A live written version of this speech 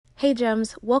Hey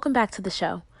Gems, welcome back to the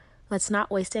show. Let's not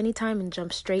waste any time and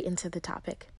jump straight into the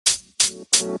topic.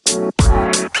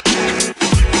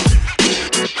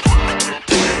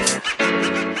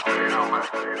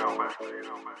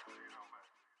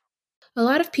 A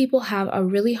lot of people have a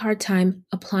really hard time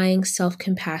applying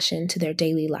self-compassion to their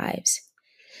daily lives.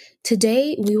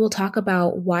 Today, we will talk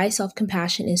about why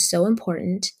self-compassion is so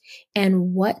important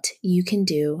and what you can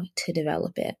do to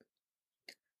develop it.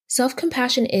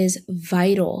 Self-compassion is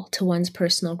vital to one's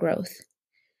personal growth.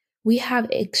 We have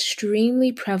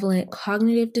extremely prevalent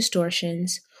cognitive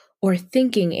distortions or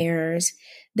thinking errors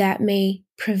that may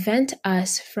prevent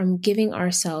us from giving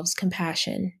ourselves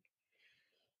compassion.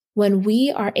 When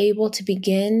we are able to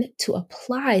begin to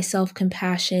apply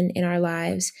self-compassion in our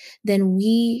lives, then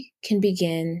we can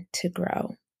begin to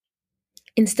grow.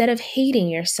 Instead of hating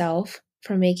yourself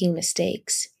for making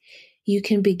mistakes, you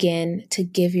can begin to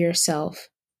give yourself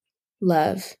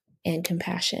love and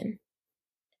compassion.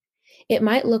 It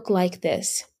might look like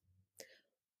this.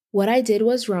 What I did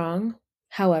was wrong.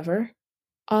 However,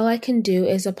 all I can do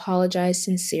is apologize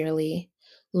sincerely,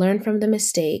 learn from the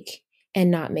mistake, and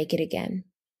not make it again.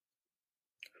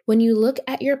 When you look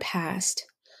at your past,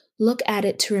 look at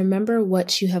it to remember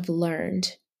what you have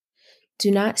learned. Do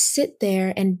not sit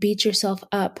there and beat yourself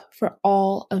up for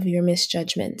all of your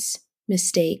misjudgments,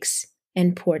 mistakes,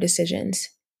 and poor decisions.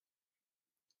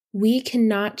 We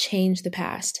cannot change the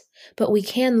past, but we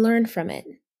can learn from it.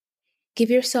 Give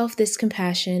yourself this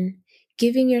compassion.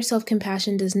 Giving yourself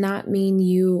compassion does not mean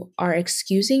you are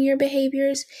excusing your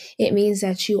behaviors. It means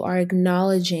that you are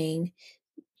acknowledging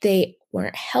they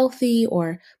weren't healthy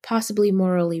or possibly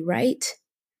morally right,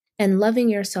 and loving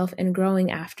yourself and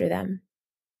growing after them.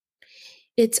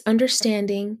 It's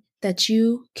understanding that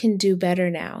you can do better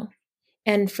now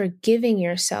and forgiving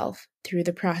yourself through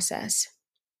the process.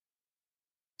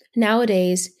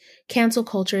 Nowadays, cancel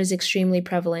culture is extremely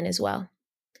prevalent as well.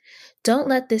 Don't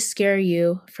let this scare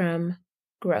you from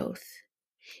growth.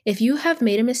 If you have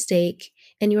made a mistake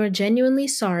and you are genuinely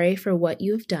sorry for what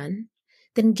you have done,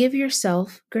 then give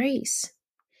yourself grace.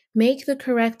 Make the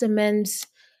correct amends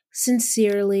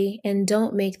sincerely and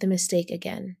don't make the mistake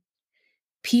again.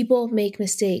 People make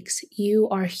mistakes. You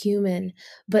are human,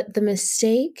 but the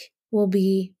mistake will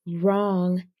be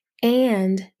wrong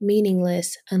and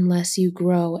meaningless unless you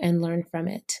grow and learn from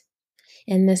it.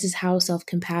 And this is how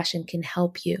self-compassion can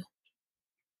help you.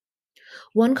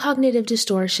 One cognitive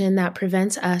distortion that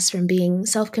prevents us from being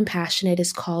self-compassionate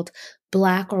is called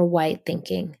black or white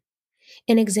thinking.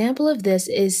 An example of this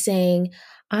is saying,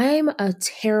 I'm a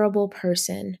terrible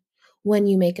person when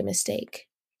you make a mistake.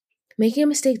 Making a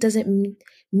mistake doesn't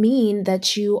mean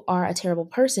that you are a terrible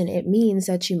person. It means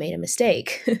that you made a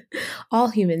mistake. All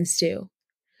humans do.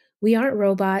 We aren't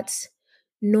robots,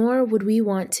 nor would we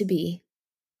want to be.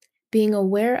 Being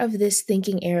aware of this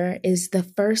thinking error is the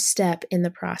first step in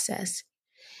the process.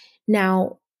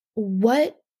 Now,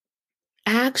 what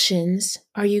actions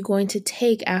are you going to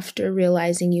take after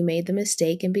realizing you made the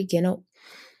mistake and becoming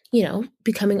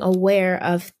aware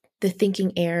of the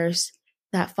thinking errors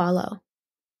that follow?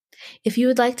 If you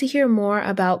would like to hear more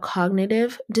about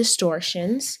cognitive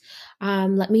distortions,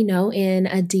 let me know in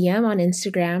a DM on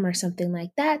Instagram or something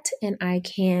like that, and I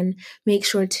can make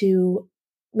sure to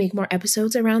make more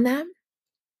episodes around that.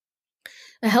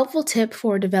 A helpful tip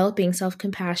for developing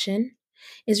self-compassion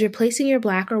is replacing your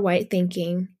black or white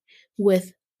thinking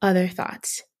with other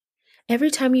thoughts.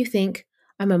 Every time you think,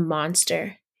 I'm a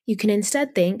monster, you can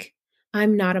instead think,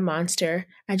 I'm not a monster,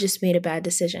 I just made a bad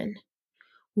decision.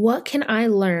 What can I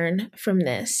learn from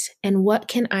this, and what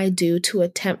can I do to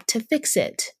attempt to fix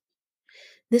it?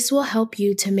 This will help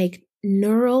you to make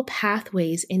neural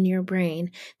pathways in your brain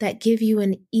that give you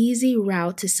an easy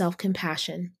route to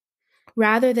self-compassion,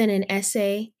 rather than an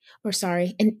easy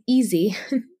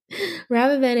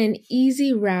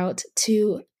route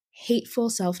to hateful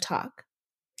self-talk.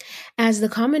 As the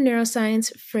common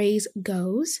neuroscience phrase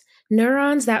goes,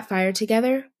 neurons that fire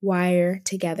together wire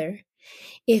together.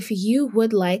 If you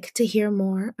would like to hear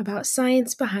more about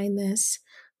science behind this,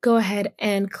 go ahead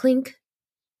and click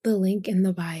the link in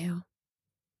the bio.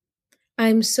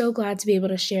 I'm so glad to be able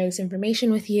to share this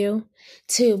information with you,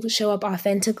 to show up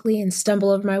authentically and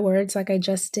stumble over my words like I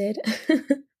just did,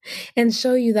 and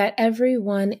show you that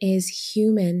everyone is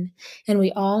human and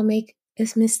we all make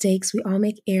mistakes, we all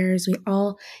make errors, we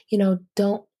all,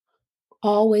 don't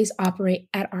always operate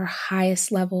at our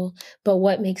highest level, but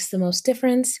what makes the most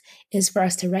difference is for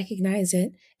us to recognize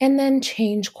it and then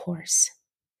change course.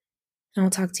 And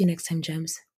I'll talk to you next time,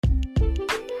 Gems.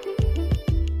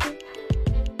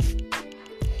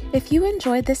 If you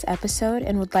enjoyed this episode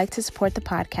and would like to support the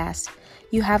podcast,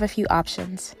 you have a few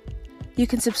options. You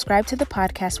can subscribe to the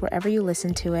podcast wherever you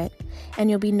listen to it, and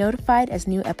you'll be notified as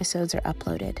new episodes are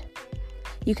uploaded.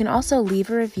 You can also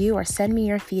leave a review or send me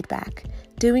your feedback.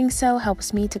 Doing so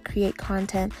helps me to create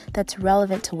content that's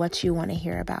relevant to what you want to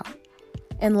hear about.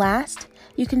 And last,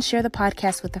 you can share the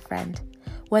podcast with a friend.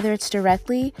 Whether it's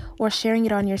directly or sharing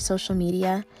it on your social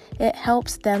media, it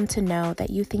helps them to know that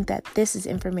you think that this is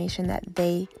information that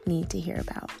they need to hear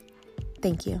about.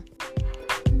 Thank you.